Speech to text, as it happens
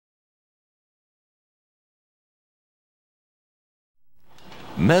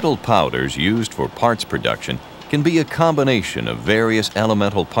Metal powders used for parts production can be a combination of various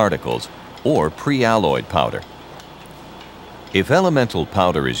elemental particles or pre-alloyed powder. If elemental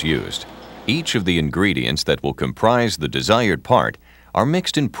powder is used, each of the ingredients that will comprise the desired part are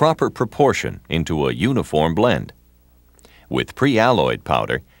mixed in proper proportion into a uniform blend. With pre-alloyed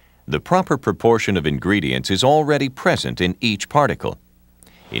powder, the proper proportion of ingredients is already present in each particle.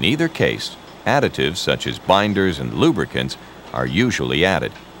 In either case, additives such as binders and lubricants are usually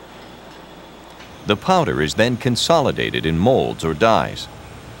added. The powder is then consolidated in molds or dies,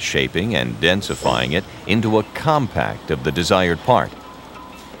 shaping and densifying it into a compact of the desired part.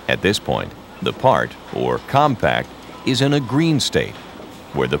 At this point, the part, or compact, is in a green state,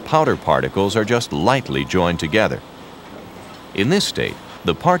 where the powder particles are just lightly joined together. In this state,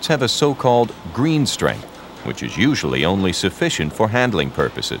 the parts have a so-called green strength, which is usually only sufficient for handling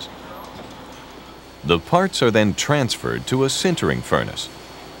purposes. The parts are then transferred to a sintering furnace.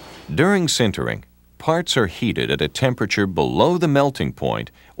 During sintering, parts are heated at a temperature below the melting point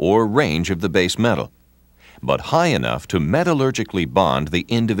or range of the base metal, but high enough to metallurgically bond the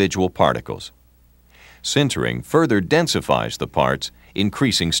individual particles. Sintering further densifies the parts,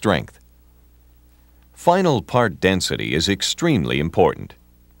 increasing strength. Final part density is extremely important.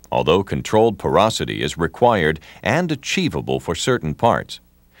 Although controlled porosity is required and achievable for certain parts,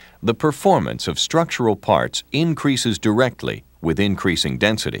 the performance of structural parts increases directly with increasing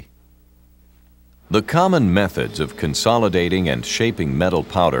density. The common methods of consolidating and shaping metal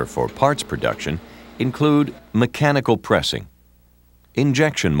powder for parts production include mechanical pressing,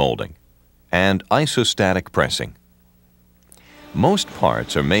 injection molding, and isostatic pressing. Most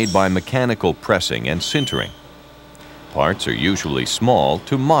parts are made by mechanical pressing and sintering. Parts are usually small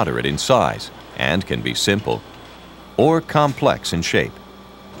to moderate in size and can be simple or complex in shape.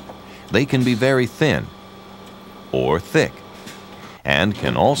 They can be very thin or thick and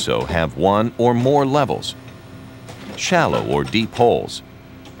can also have one or more levels, shallow or deep holes,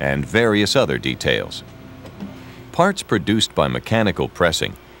 and various other details. Parts produced by mechanical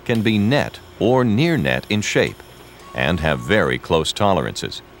pressing can be net or near net in shape and have very close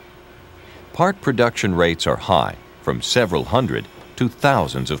tolerances. Part production rates are high, from several hundred to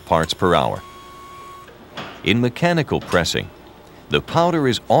thousands of parts per hour. In mechanical pressing, the powder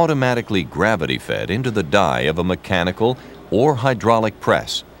is automatically gravity-fed into the die of a mechanical or hydraulic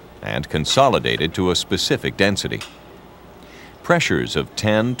press and consolidated to a specific density. Pressures of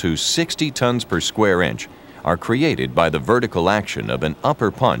 10 to 60 tons per square inch are created by the vertical action of an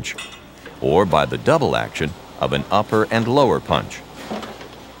upper punch or by the double action of an upper and lower punch.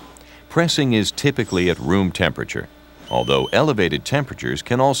 Pressing is typically at room temperature, although elevated temperatures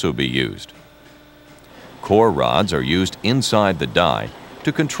can also be used. Core rods are used inside the die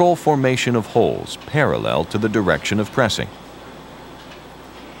to control formation of holes parallel to the direction of pressing.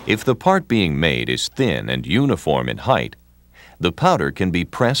 If the part being made is thin and uniform in height, the powder can be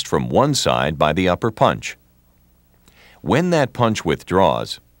pressed from one side by the upper punch. When that punch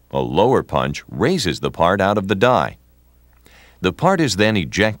withdraws, a lower punch raises the part out of the die. The part is then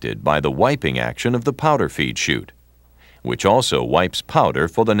ejected by the wiping action of the powder feed chute, which also wipes powder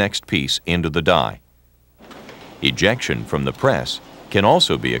for the next piece into the die. Ejection from the press can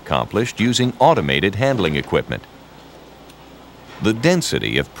also be accomplished using automated handling equipment. The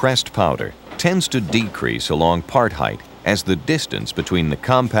density of pressed powder tends to decrease along part height as the distance between the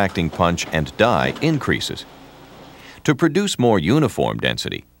compacting punch and die increases. To produce more uniform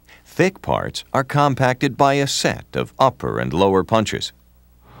density, thick parts are compacted by a set of upper and lower punches.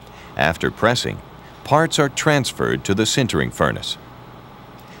 After pressing, parts are transferred to the sintering furnace.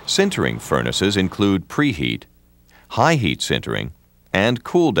 Sintering furnaces include preheat, high heat sintering, and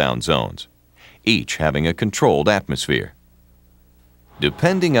cool-down zones, each having a controlled atmosphere.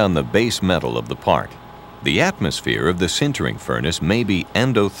 Depending on the base metal of the part, the atmosphere of the sintering furnace may be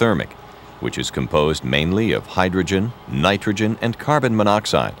endothermic, which is composed mainly of hydrogen, nitrogen, and carbon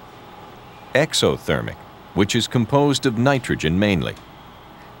monoxide; exothermic, which is composed of nitrogen mainly;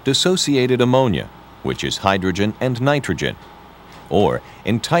 dissociated ammonia, which is hydrogen and nitrogen; or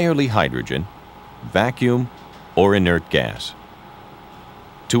entirely hydrogen, vacuum, or inert gas.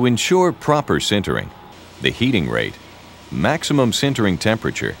 To ensure proper sintering, the heating rate, maximum sintering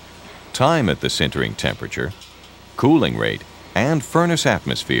temperature, time at the sintering temperature, cooling rate, and furnace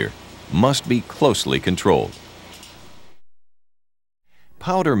atmosphere must be closely controlled.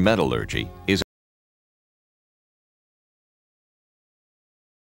 Powder metallurgy is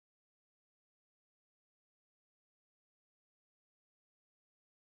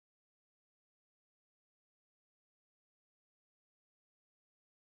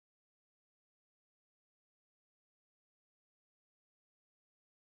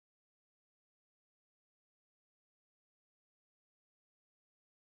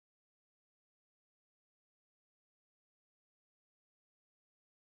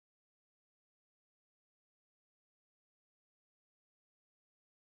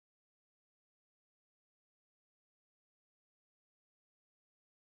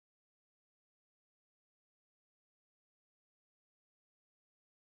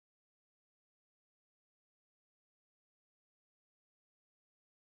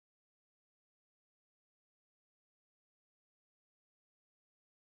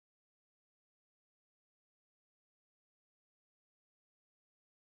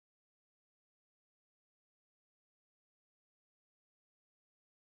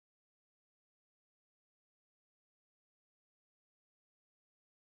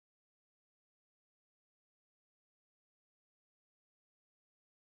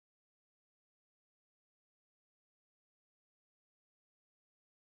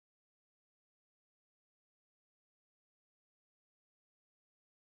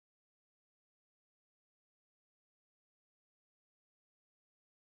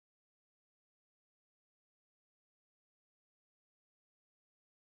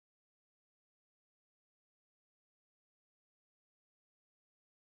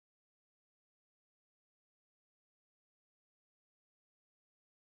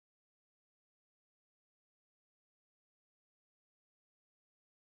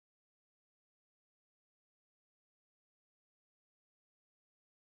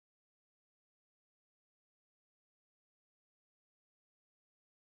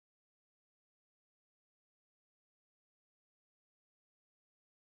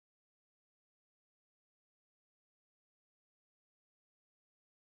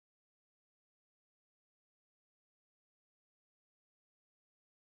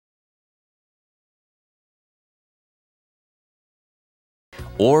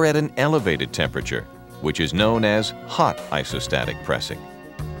or at an elevated temperature, which is known as hot isostatic pressing.